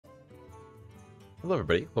Hello,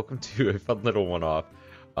 everybody. Welcome to a fun little one-off.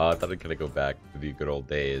 I thought I'd kind of go back to the good old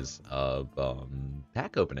days of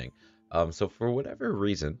pack opening. So for whatever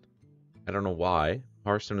reason, I don't know why,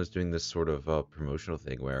 Hearthstone is doing this sort of promotional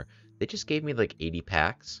thing where they just gave me like 80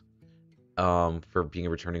 packs for being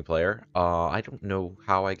a returning player. I don't know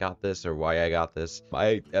how I got this or why I got this.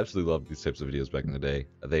 I absolutely loved these types of videos back in the day.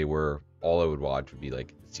 They were all I would watch would be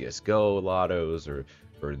like CS:GO lottos or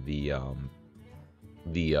the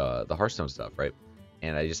Hearthstone stuff, right?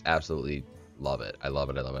 And I just absolutely love it. I love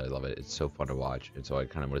it. I love it. I love it. It's so fun to watch, and so I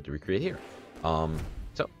kind of wanted to recreate here. So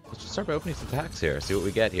let's just start by opening some packs here. See what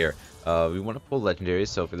we get here. We want to pull legendaries.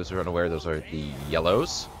 So for those who are unaware, those are the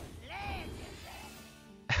yellows.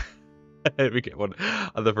 We get one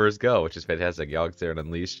on the first go, which is fantastic. Yoggster and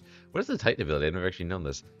Unleashed. What is the Titan ability? I've never actually known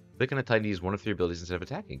this. Click on a Titan to use one of 3 abilities instead of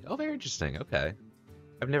attacking. Oh, very interesting. Okay,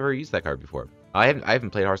 I've never used that card before. I haven't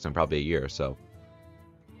played Hearthstone probably a year, so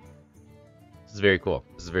this is very cool.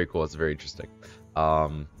 This is very cool. It's very interesting.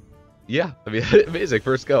 Yeah, I mean, amazing.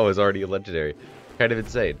 First go is already a legendary. Kind of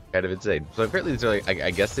insane. Kind of insane. So apparently these are like,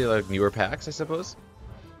 I guess they're like newer packs, I suppose.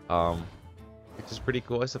 Um, which is pretty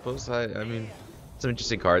cool, I suppose. I mean, some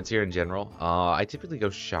interesting cards here in general. I typically go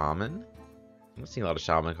Shaman. I'm not seeing a lot of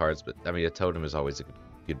Shaman cards, but I mean, a Totem is always a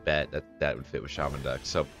good bet. That would fit with Shaman decks.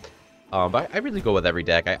 So, but I really go with every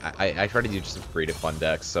deck. I try to do just some creative, fun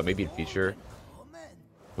decks. So maybe in future,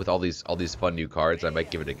 with all these fun new cards, I might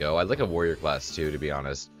give it a go. I like a warrior class too, to be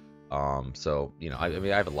honest. So you know, I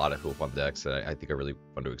mean, I have a lot of cool fun decks that I think are really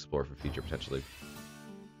fun to explore for future potentially.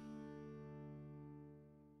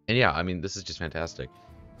 And yeah, I mean, this is just fantastic.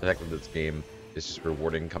 The fact that this game is just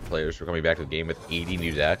rewarding players for coming back to the game with 80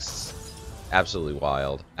 new decks, absolutely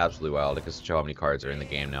wild, absolutely wild. It goes to show how many cards are in the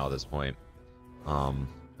game now at this point. I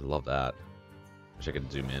love that. Wish I could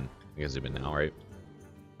zoom in. I can zoom in now, right?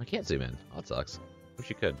 I can't zoom in. Oh, that sucks. Wish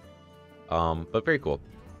you could. But very cool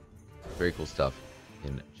stuff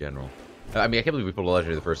in general. I mean, I can't believe we pulled a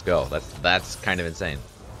legendary the first go. That's kind of insane.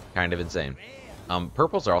 Kind of insane.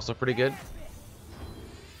 Purples are also pretty good.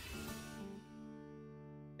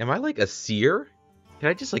 Am I like a seer? Can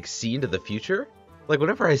I just like see into the future? Like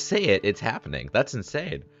whenever I say it, it's happening. That's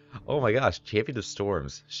insane. Oh my gosh, Champion of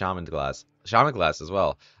Storms, Shaman Glass. Shaman Glass as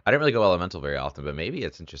well. I don't really go Elemental very often, but maybe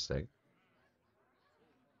it's interesting.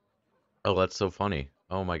 Oh, that's so funny.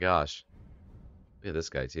 Oh my gosh. Look at this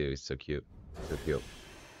guy too. He's so cute. So cute.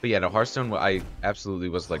 But yeah, no, Hearthstone, I absolutely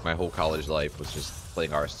was like my whole college life was just playing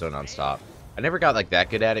Hearthstone nonstop. I never got like that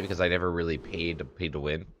good at it because I never really paid to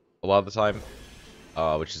win a lot of the time.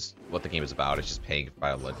 Which is what the game is about. It's just paying to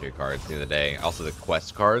buy legendary cards at the end of the day. Also, the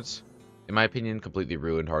quest cards, in my opinion, completely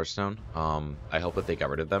ruined Hearthstone. I hope that they got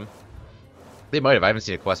rid of them. They might have. I haven't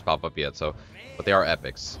seen a quest pop up yet, so, but they are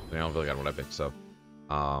epics. We don't really got one epic, so,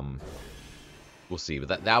 we'll see.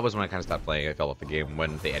 But that was when I kind of stopped playing. I fell off the game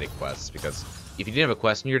when they added quests, because if you didn't have a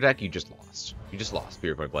quest in your deck, you just lost. You just lost,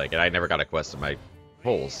 period point blank. And I never got a quest in my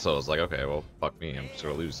pulls, so I was like, okay, well, fuck me, I'm just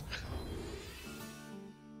gonna lose.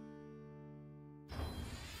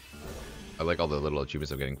 I like all the little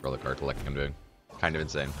achievements I'm getting for all the card collecting I'm doing. Kind of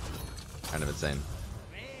insane. Kind of insane.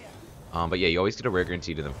 But yeah, you always get a rare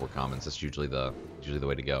guaranteed and then 4 commons. That's usually the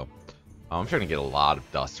way to go. I'm sure to get a lot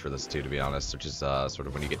of dust for this too, to be honest, which is sort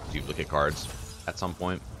of when you get duplicate cards at some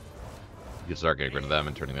point. You start getting rid of them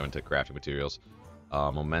and turning them into crafting materials.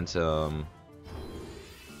 Momentum.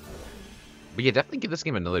 But yeah, definitely give this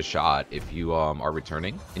game another shot if you are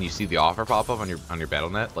returning and you see the offer pop up on your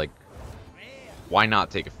BattleNet. Like, why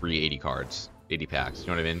not take a free 80 cards, 80 packs? You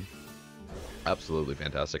know what I mean? Absolutely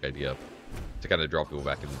fantastic idea to kind of draw people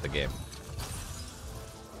back into the game.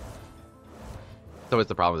 So it's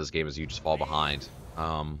the problem with this game is you just fall behind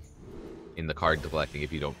in the card collecting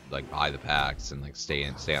if you don't like buy the packs and like stay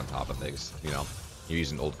on top of things. You know, you're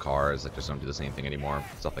using old cards that just don't do the same thing anymore,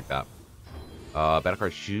 stuff like that. Battle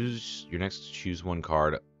card, choose one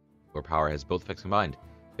card where power has both effects combined.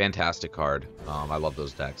 Fantastic card. I love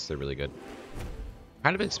those decks. They're really good.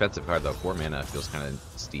 Kind of an expensive card though. 4 mana feels kind of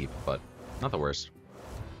steep, but not the worst.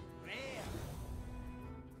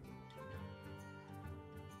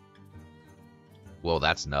 Whoa,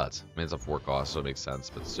 that's nuts. I mean, it's a 4 cost, so it makes sense,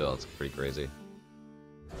 but still, it's pretty crazy.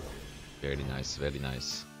 Very nice, very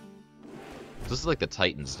nice. So this is like the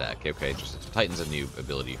Titans deck. Okay, just Titan's a new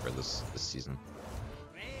ability for this season.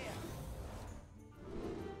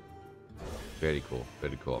 Very cool,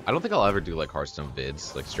 very cool. I don't think I'll ever do like Hearthstone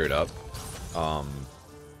vids, like straight up.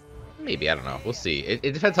 Maybe, I don't know. We'll see.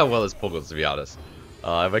 It depends how well this pull goes, to be honest.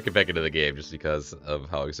 I might get back into the game just because of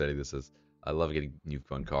how exciting this is. I love getting new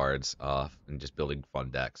fun cards and just building fun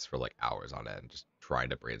decks for like hours on end, just trying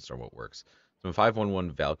to brainstorm what works. So in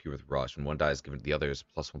 5/1/1 Valkyrie with Rush, when one dies, given the others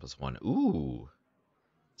 +1/+1. Ooh.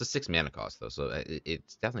 It's a 6 mana cost though, so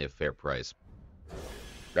it's definitely a fair price.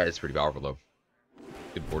 That is pretty powerful though.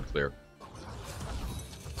 Good board clear.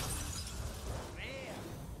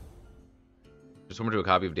 Just swim into a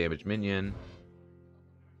copy of damaged minion.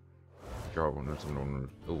 Draw one.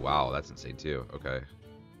 Oh wow, that's insane too. Okay.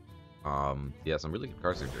 Yeah, some really good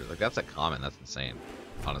card signatures. Like that's a common. That's insane,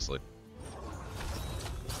 honestly.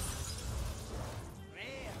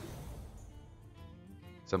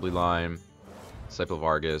 Assembly line, Disciple of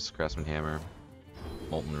Argus, Craftsman Hammer,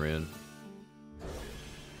 Molten Rune.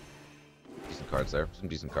 Decent cards there. Some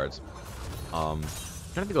decent cards. I'm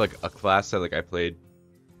trying to think of like a class that like I played,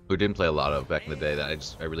 who didn't play a lot of back in the day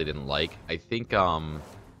that I really didn't like. I think I'd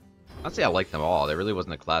say I like them all. There really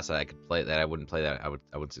wasn't a class that I could play that I wouldn't play that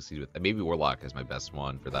I would succeed with. Maybe Warlock is my best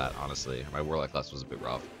one for that, honestly. My Warlock class was a bit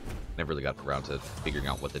rough. Never really got around to figuring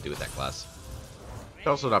out what to do with that class. It's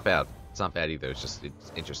also not bad. It's not bad either. It's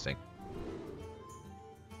interesting.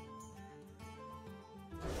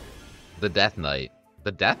 The Death Knight.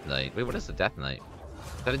 The Death Knight? Wait, what is the Death Knight?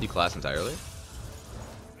 Is that a new class entirely?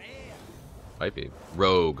 Might be.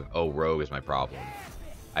 Rogue. Oh, Rogue is my problem.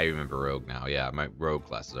 I remember Rogue now. Yeah, my Rogue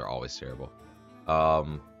classes are always terrible.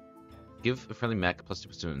 Give a friendly mech plus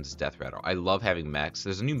 2% in this death rattle. I love having mechs.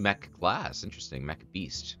 There's a new mech class. Interesting. Mech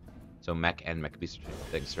Beast. So mech and mech beast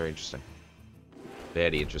things. Very interesting.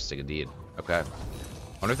 Very interesting indeed. Okay. I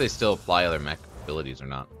wonder if they still apply other mech abilities or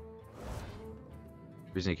not.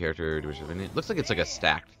 Reasoning character. It looks like it's like a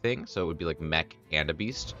stacked thing, so it would be like mech and a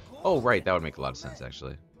beast. Oh, right. That would make a lot of sense,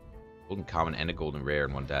 actually. Golden common and a golden rare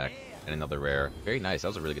in one deck. And another rare. Very nice. That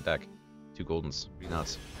was a really good deck. 2 goldens. Pretty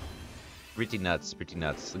nuts. Pretty nuts. Pretty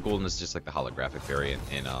nuts. The golden is just like the holographic variant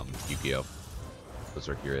in Yu-Gi-Oh! Those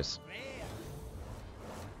are curious.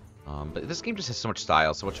 But this game just has so much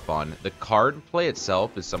style, so much fun. The card play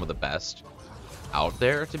itself is some of the best out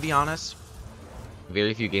there, to be honest.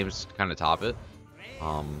 Very few games kind of top it.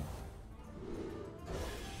 And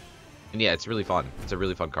yeah, it's really fun. It's a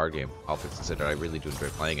really fun card game. All things considered, I really do enjoy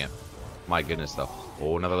playing it. My goodness, though.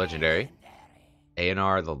 Oh, another legendary.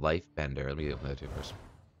 A&R, the Life Bender. Let me open that too first.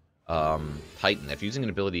 Titan. If using an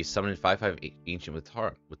ability, summon 5/5 Ancient with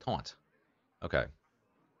Taunt. Okay.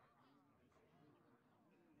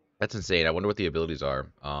 That's insane. I wonder what the abilities are.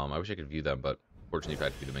 I wish I could view them, but fortunately, if I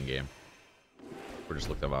had to view them in game, or just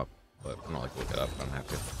look them up. But I don't like to look it up. I don't have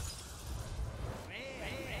to.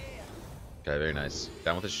 Okay, very nice.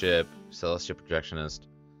 Down with the ship. Celestial Projectionist.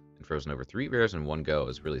 And Frozen over 3 rares in 1 go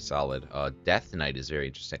is really solid. Death Knight is very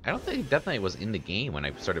interesting. I don't think Death Knight was in the game when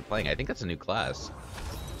I started playing. I think that's a new class.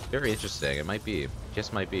 Very interesting. It might be.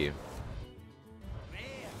 Just might be.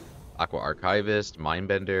 Aqua Archivist,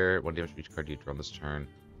 Mindbender. 1 damage for each card you draw on this turn.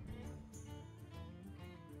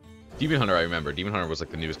 Demon Hunter, I remember. Demon Hunter was like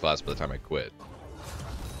the newest class by the time I quit.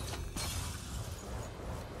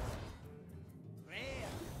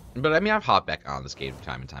 But I mean, I've hopped back on this game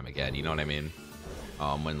time and time again. You know what I mean?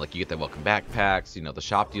 When like you get the welcome back packs, you know, the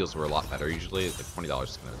shop deals were a lot better usually. Like $20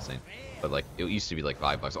 is kind of insane. But like it used to be like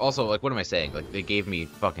 $5. Also, like what am I saying? Like they gave me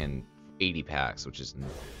fucking 80 packs, which is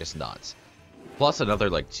just nuts. Plus another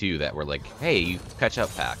like 2 that were like, hey, you catch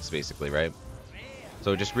up packs basically, right?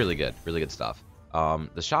 So just really good stuff.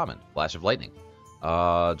 The Shaman, Flash of Lightning.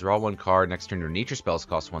 Draw 1 card, next turn your nature spells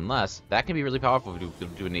cost 1 less. That can be really powerful if you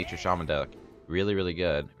do a nature shaman deck. Really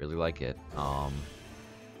good. Really like it.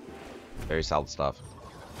 Very solid stuff.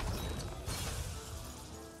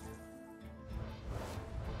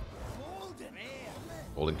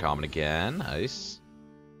 Golden common again. Nice.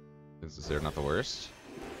 Is there not the worst?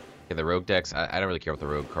 Okay, the rogue decks. I don't really care about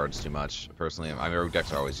the rogue cards too much. Personally, I mean, rogue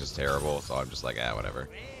decks are always just terrible, so I'm just like, whatever.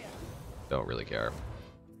 Don't really care.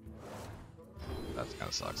 That kind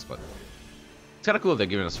of sucks, but it's kind of cool if they're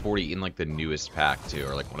giving us 40 in like the newest pack too,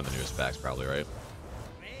 or like one of the newest packs probably, right?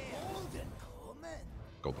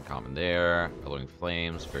 Golden common there. Billowing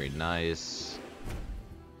Flames, very nice.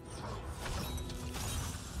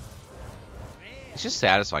 It's just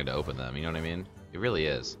satisfying to open them, you know what I mean? It really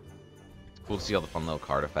is. It's cool to see all the fun little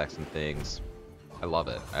card effects and things. I love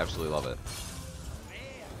it. I absolutely love it.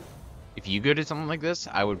 If you go to something like this,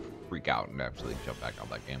 I would freak out and actually jump back on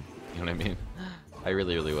that game. You know what I mean? I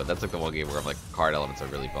really would. That's like the one game where I'm like, card elements are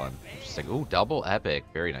really fun. It's just like, ooh, double epic.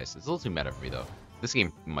 Very nice. It's a little too meta for me, though. This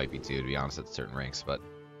game might be too, to be honest, at certain ranks, but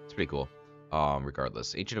it's pretty cool.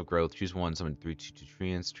 Regardless. Ancient of Growth. Choose 1, summon 3/2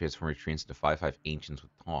 treants. Transform your treants into 5/5 Ancients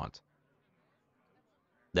with Taunt.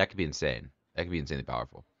 That could be insane. That could be insanely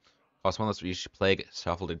powerful. Cost 1 less for each plague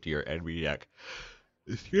shuffled into your enemy deck.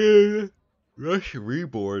 Rush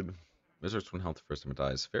Reborn. Wizards 1 health first time it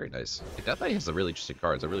dies. Very nice. Death Knight has some really interesting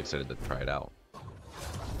cards. I'm really excited to try it out.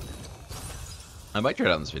 I might try it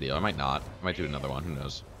out in this video. I might not. I might do another one. Who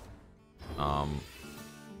knows?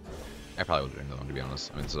 I probably will do another one, to be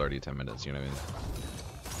honest. I mean, this is already 10 minutes, you know what I mean?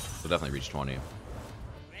 We'll definitely reach 20.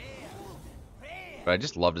 But I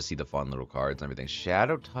just love to see the fun little cards and everything.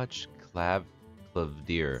 Shadow Touch Clavdir.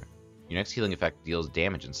 Your next healing effect deals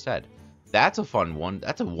damage instead. That's a fun one.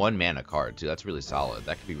 That's a 1 mana card, too. That's really solid.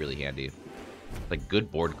 That could be really handy. Like,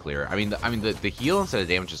 good board clear. I mean, the heal instead of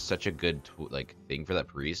damage is such a good, like, thing for that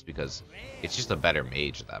priest because it's just a better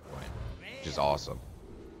mage at that point, which is awesome.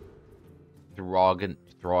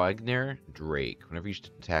 Throgner Drake. Whenever you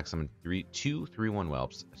attack someone, 2/3/1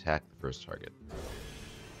 whelps, attack the first target.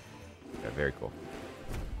 Yeah, very cool.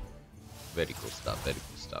 Very cool stuff. Very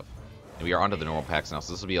cool stuff. And we are onto the normal packs now,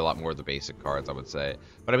 so this will be a lot more of the basic cards, I would say.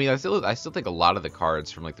 But I mean, I still think a lot of the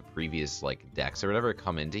cards from like the previous like decks or whatever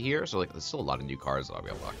come into here. So like, there's still a lot of new cards that I'll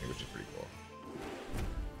be unlocking, which is pretty cool.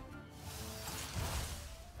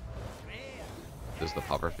 There's the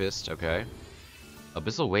Popper Fist. Okay.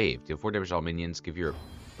 Abyssal Wave. Deal 4 damage to all minions. Give your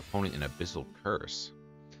opponent an Abyssal Curse.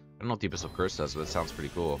 I don't know what the Abyssal Curse does, but it sounds pretty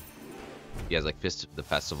cool. He has like the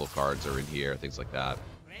festival cards are in here, things like that.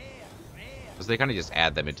 Because they kind of just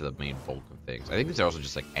add them into the main bulk of things. I think these are also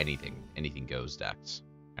just like anything goes decks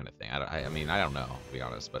kind of thing. I mean, I don't know, to be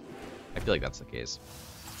honest, but I feel like that's the case.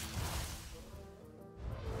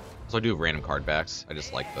 So I do have random card backs. I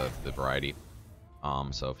just like the variety.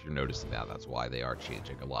 So if you're noticing that, that's why they are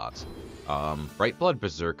changing a lot. Bright Blood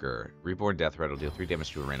Berserker. Reborn Death Red will deal 3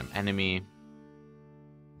 damage to a random enemy.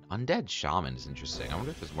 Undead Shaman is interesting. I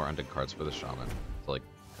wonder if there's more undead cards for the Shaman to like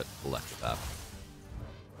collect with that.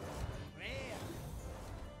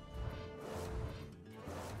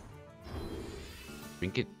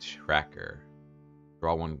 Trinket Tracker.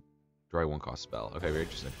 Draw one cost spell. Okay, very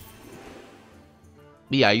interesting.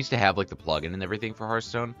 But yeah, I used to have like the plugin and everything for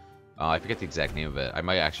Hearthstone. I forget the exact name of it. I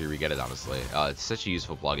might actually re-get it, honestly. It's such a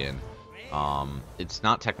useful plugin. It's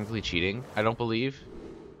not technically cheating, I don't believe.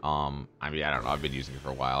 I mean, I don't know. I've been using it for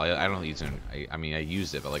a while. I don't use it. I mean, I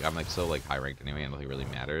use it, but like I'm like so like high ranked anyway. I don't think it really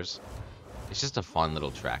matters. It's just a fun little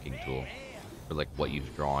tracking tool for like what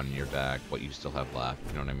you've drawn in your deck, what you still have left.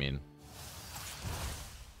 You know what I mean?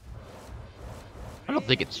 I don't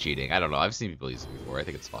think it's cheating. I don't know. I've seen people use it before. I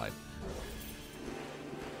think it's fine.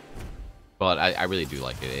 But I really do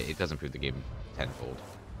like it. It does improve the game tenfold.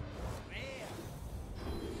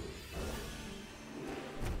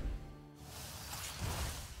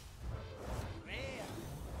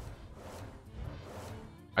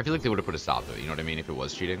 I feel like they would have put a stop to it, you know what I mean, if it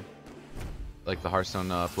was cheating. Like the Hearthstone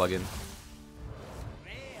plugin.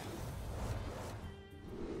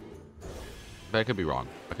 But I could be wrong.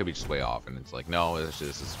 I could be just way off, and it's like, no, this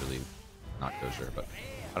is really not kosher, but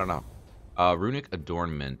I don't know. Runic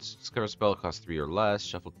Adornment. Discover a spell, costs 3 or less.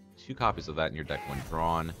 Shuffle 2 copies of that in your deck when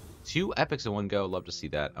drawn. 2 epics in one go. Love to see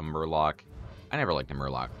that. A Murloc. I never liked a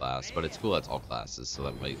Murloc class, but it's cool that's all classes, so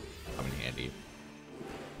that might come in handy.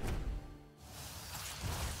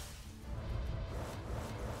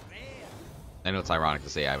 I know it's ironic to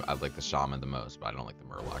say I like the Shaman the most, but I don't like the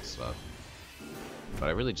Murloc stuff. But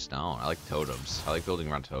I really just don't. I like totems. I like building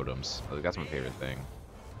around totems. I think that's my favorite thing.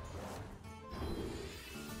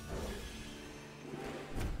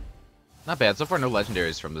 Not bad. So far, no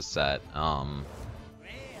legendaries from this set. But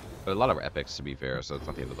a lot of epics, to be fair, so it's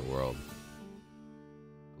not the end of the world.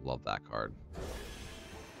 I love that card.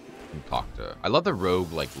 Concocta. I love the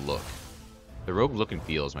rogue like look. The rogue look and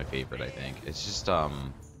feel is my favorite, I think. It's just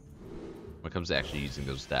when it comes to actually using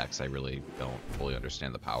those decks, I really don't fully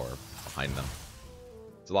understand the power behind them.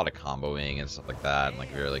 It's a lot of comboing and stuff like that, and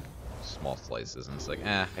like very like small slices, and it's like,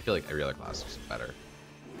 I feel like every other class is better.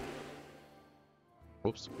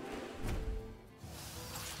 Oops.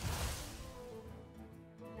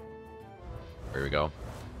 There we go.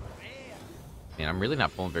 Man, I'm really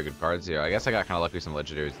not pulling very good cards here. I guess I got kind of lucky with some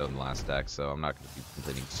legendaries though in the last deck, so I'm not going to be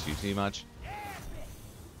complaining too much.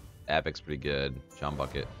 Epic's pretty good. John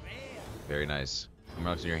Bucket. Very nice.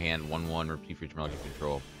 Murloc's in your hand. 1/1. Repeat for each Murloc you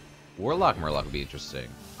control. Warlock Murloc would be interesting.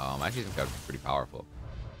 I actually think that would be pretty powerful.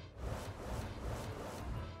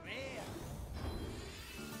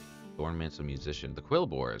 Thornmantle Musician. The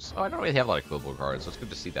Quillbores. Oh, I don't really have a lot of Quillbore cards, so it's good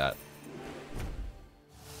to see that.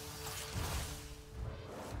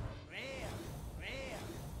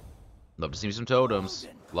 Love to see me some totems.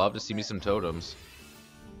 Love to see me some totems.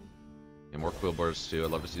 And more Quillbores too.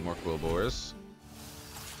 I'd love to see more Quillbores.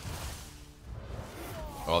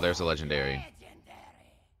 Oh, there's a legendary.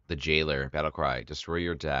 The Jailer. Battle Cry. Destroy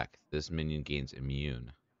your deck. This minion gains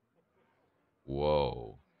immune.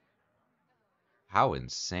 Whoa. How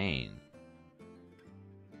insane.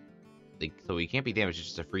 So he can't be damaged. It's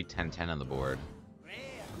just a free 10/10 on the board.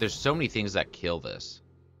 there's so many things that kill this.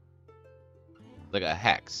 Like a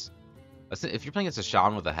Hex. If you're playing against a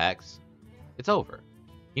Shaman with a Hex, it's over.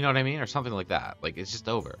 You know what I mean? Or something like that. Like, it's just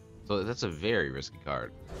over. So that's a very risky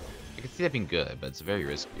card. I can see that being good, but it's very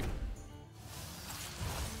risky.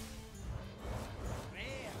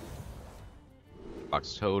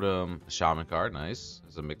 Box Totem, Shaman card, nice.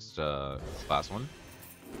 It's a mixed class one.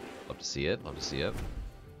 Love to see it, love to see it.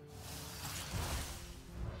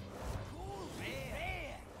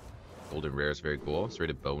 Golden Rare is very cool. It's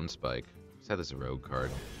rated Bone Spike. Just had this Rogue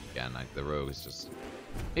card. Again, the Rogue is just...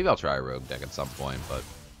 Maybe I'll try a Rogue deck at some point, but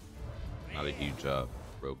not a huge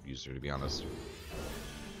Rogue user, to be honest.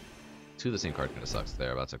 Two of the same card kind of sucks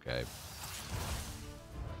there, but that's okay.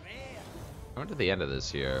 I went to the end of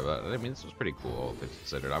this here, but I mean, this was pretty cool to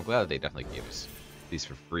consider. I'm glad they definitely gave us these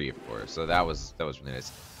for free, of course. So that was really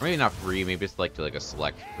nice. Or maybe not free, maybe it's like to like a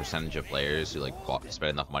select percentage of players who like spend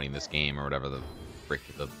enough money in this game or whatever the frick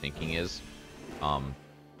the thinking is.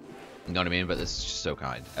 You know what I mean? But this is just so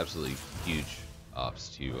kind. Absolutely huge ups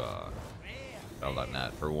to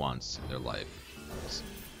Battle.net for once in their life. It's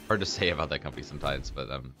hard to say about that company sometimes, but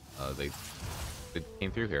they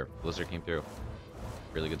came through here. Blizzard came through.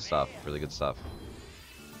 Really good stuff. Really good stuff.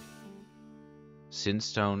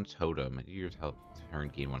 Sinstone Totem. Your turn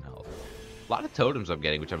gain 1 health. A lot of totems I'm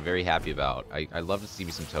getting, which I'm very happy about. I love to see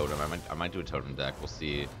me some totem. I might do a totem deck. We'll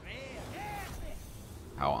see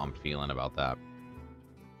how I'm feeling about that.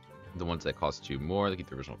 The ones that cost 2 more, they keep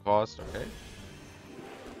the original cost. Okay.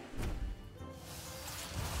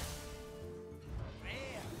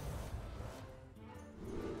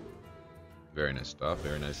 Very nice stuff.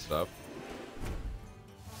 Very nice stuff.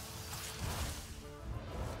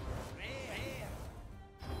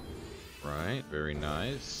 Right, very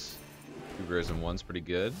nice. 2 rares and 1's pretty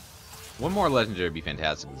good. One more legendary would be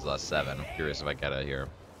fantastic. This last 7. I'm curious if I get it here.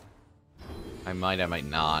 I might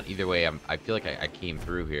not. Either way, I feel like I came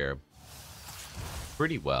through here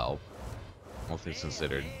pretty well, all things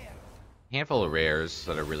considered. Handful of rares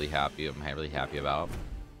that I'm really happy about.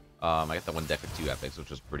 I got the one deck of 2 epics,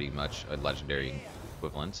 which was pretty much a legendary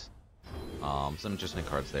equivalent. Some interesting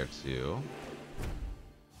cards there too.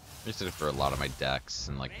 I'm interested for a lot of my decks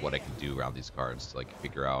and like what I can do around these cards to like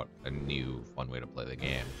figure out a new fun way to play the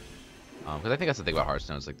game. Because I think that's the thing about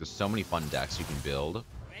Hearthstone. It's like there's so many fun decks you can build.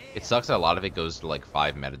 It sucks that a lot of it goes to like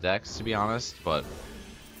 5 meta decks, to be honest. But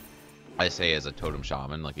I say as a Totem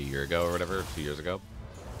Shaman like a year ago or whatever, 2 years ago.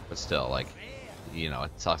 But still, like, you know,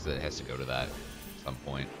 it sucks that it has to go to that at some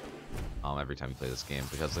point. Every time you play this game,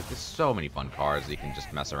 because like there's so many fun cards that you can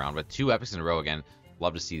just mess around with. 2 epics in a row again.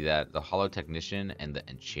 Love to see that. The Hollow Technician and the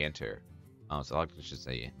Enchanter. So I'll just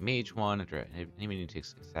say Mage 1. Enemy who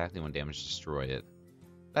takes exactly 1 damage, destroy it.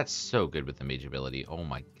 That's so good with the Mage ability. Oh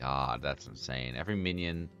my god, that's insane. Every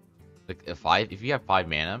minion, like if you have 5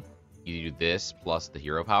 mana, you do this plus the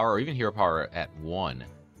hero power, or even hero power at 1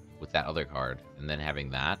 with that other card, and then having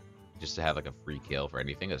that just to have like a free kill for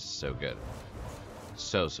anything. That's so good.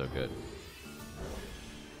 So good.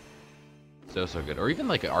 So good. Or even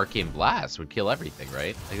like an Arcane Blast would kill everything,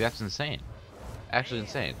 right? Like that's insane. Actually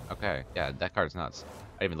insane. Okay, yeah, that card's nuts.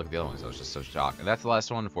 I didn't even look at the other ones. I was just so shocked. And that's the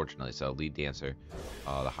last one, unfortunately. So Lead Dancer,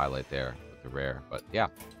 the highlight there with the rare. But yeah,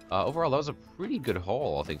 overall that was a pretty good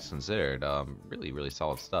haul, all things considered. Really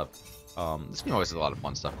solid stuff. This game always has a lot of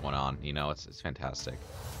fun stuff going on. You know, it's fantastic.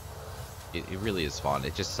 It really is fun.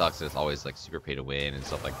 It just sucks that it's always like super pay to win and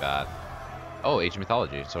stuff like that. Oh, Age of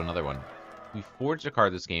Mythology. So another one. We forged a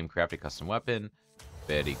card this game, crafted a custom weapon.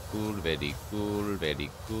 Very cool, very cool,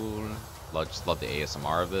 very cool. Just love the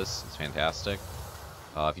ASMR of this. It's fantastic.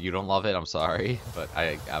 If you don't love it, I'm sorry, but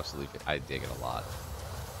I dig it a lot.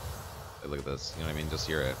 Look at this. You know what I mean? Just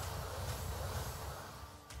hear it.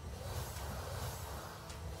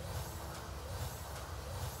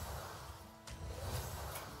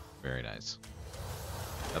 Very nice.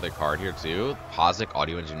 Another card here too. Posic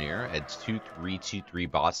Audio Engineer. Adds 2/3/2/3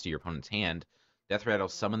 bots to your opponent's hand. Death Rattle,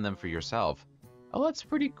 summon them for yourself. Oh, that's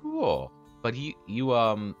pretty cool. But you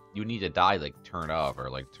need to die like turn of or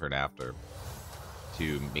like turn after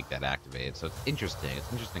to make that activate. So it's interesting. It's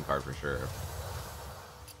an interesting card for sure.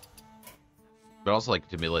 But also like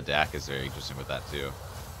Jamila Dak is very interesting with that too.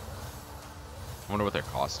 I wonder what their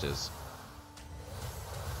cost is.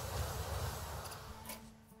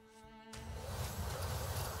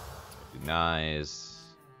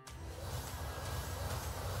 Nice.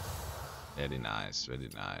 Very nice, very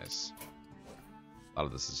nice. A lot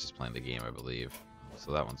of this is just playing the game, I believe.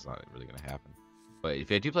 So that one's not really going to happen. But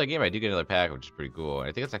if I do play a game, I do get another pack, which is pretty cool. And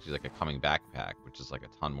I think it's actually like a coming back pack, which is like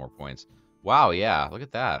a ton more points. Wow, yeah, look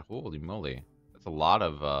at that. Holy moly. That's a lot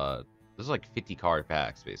of, this is like 50 card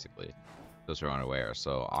packs, basically. Those are unaware.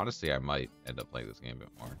 So honestly, I might end up playing this game a bit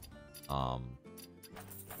more.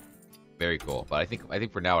 Very cool. But I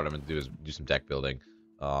think for now, what I'm gonna do is do some deck building.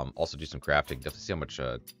 Also do some crafting. Definitely see how much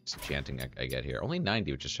enchanting I get here. Only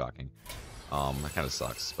 90, which is shocking. That kind of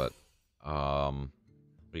sucks. But what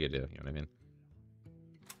do you do? You know what I mean?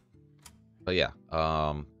 But yeah.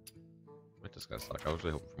 It just kind of suck. I was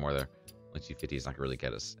really hoping for more there. Only 250 is not gonna really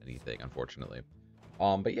get us anything, unfortunately.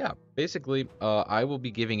 But yeah, basically, I will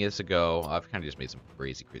be giving this a go. I've kind of just made some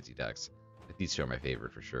crazy decks. These two are my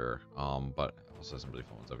favorite for sure. But also some really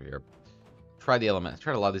fun ones over here. Tried the element.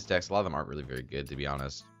 Tried a lot of these decks. A lot of them aren't really very good, to be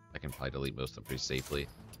honest. I can probably delete most of them pretty safely.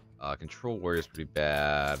 Control Warrior is pretty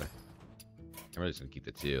bad. I'm really just gonna keep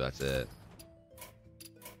the 2. That's it.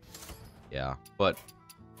 Yeah, but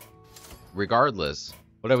regardless,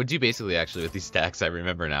 what I would do basically actually with these decks, I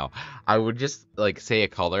remember now, I would just like say a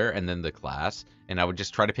color and then the class, and I would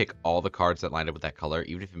just try to pick all the cards that lined up with that color,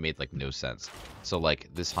 even if it made like no sense. So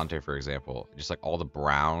like this Hunter, for example, just like all the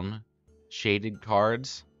brown shaded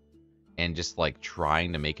cards, and just like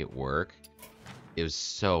trying to make it work. It was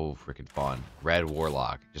so freaking fun. Red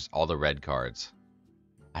Warlock, just all the red cards.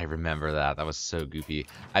 I remember that. That was so goofy.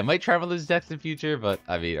 I might try one of those decks in the future, but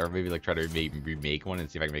I mean, or maybe like try to remake one and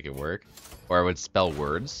see if I can make it work. Or I would spell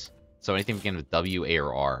words. So anything beginning with W, A,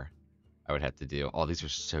 or R, I would have to do. Oh, these are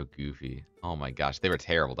so goofy. Oh my gosh, they were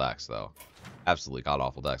terrible decks though. Absolutely god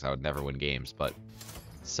awful decks. I would never win games, but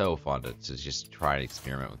so fun to just try and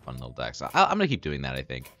experiment with fun little decks. I'm gonna keep doing that, I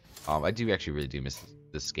think. I do actually really do miss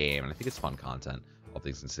this game, and I think it's fun content, all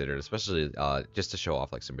things considered, especially just to show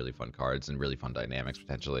off like some really fun cards and really fun dynamics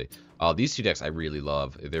potentially. These two decks I really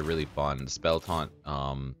love. They're really fun. Spell Taunt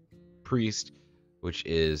Priest, which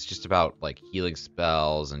is just about like healing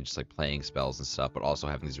spells and just like playing spells and stuff, but also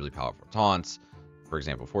having these really powerful taunts. For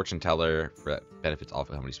example, Fortune Teller benefits off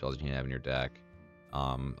of how many spells you can have in your deck.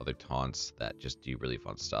 Other taunts that just do really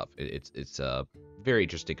fun stuff. It's a very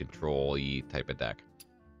interesting control-y type of deck.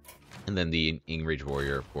 And then the Enrage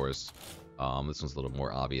Warrior, of course. This one's a little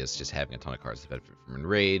more obvious, just having a ton of cards that benefit from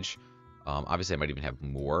Enrage. Obviously, I might even have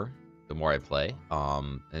more the more I play,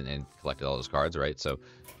 and collected all those cards, right? So,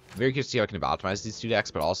 very curious to see how I can optimize these two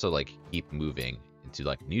decks, but also like keep moving into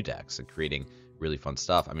like new decks and creating really fun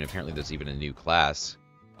stuff. I mean, apparently there's even a new class,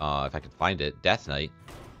 if I could find it, Death Knight.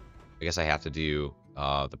 I guess I have to do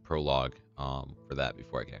the prologue for that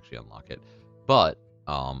before I can actually unlock it. But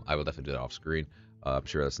I will definitely do that off screen. I'm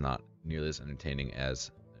sure that's not nearly as entertaining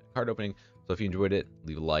as card opening. So if you enjoyed it,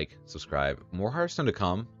 leave a like, subscribe. More Hearthstone to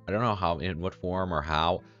come. I don't know how, in what form or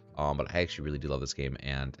how, but I actually really do love this game,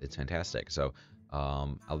 and it's fantastic. So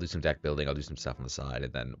I'll do some deck building. I'll do some stuff on the side,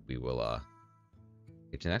 and then we will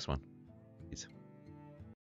get to the next one.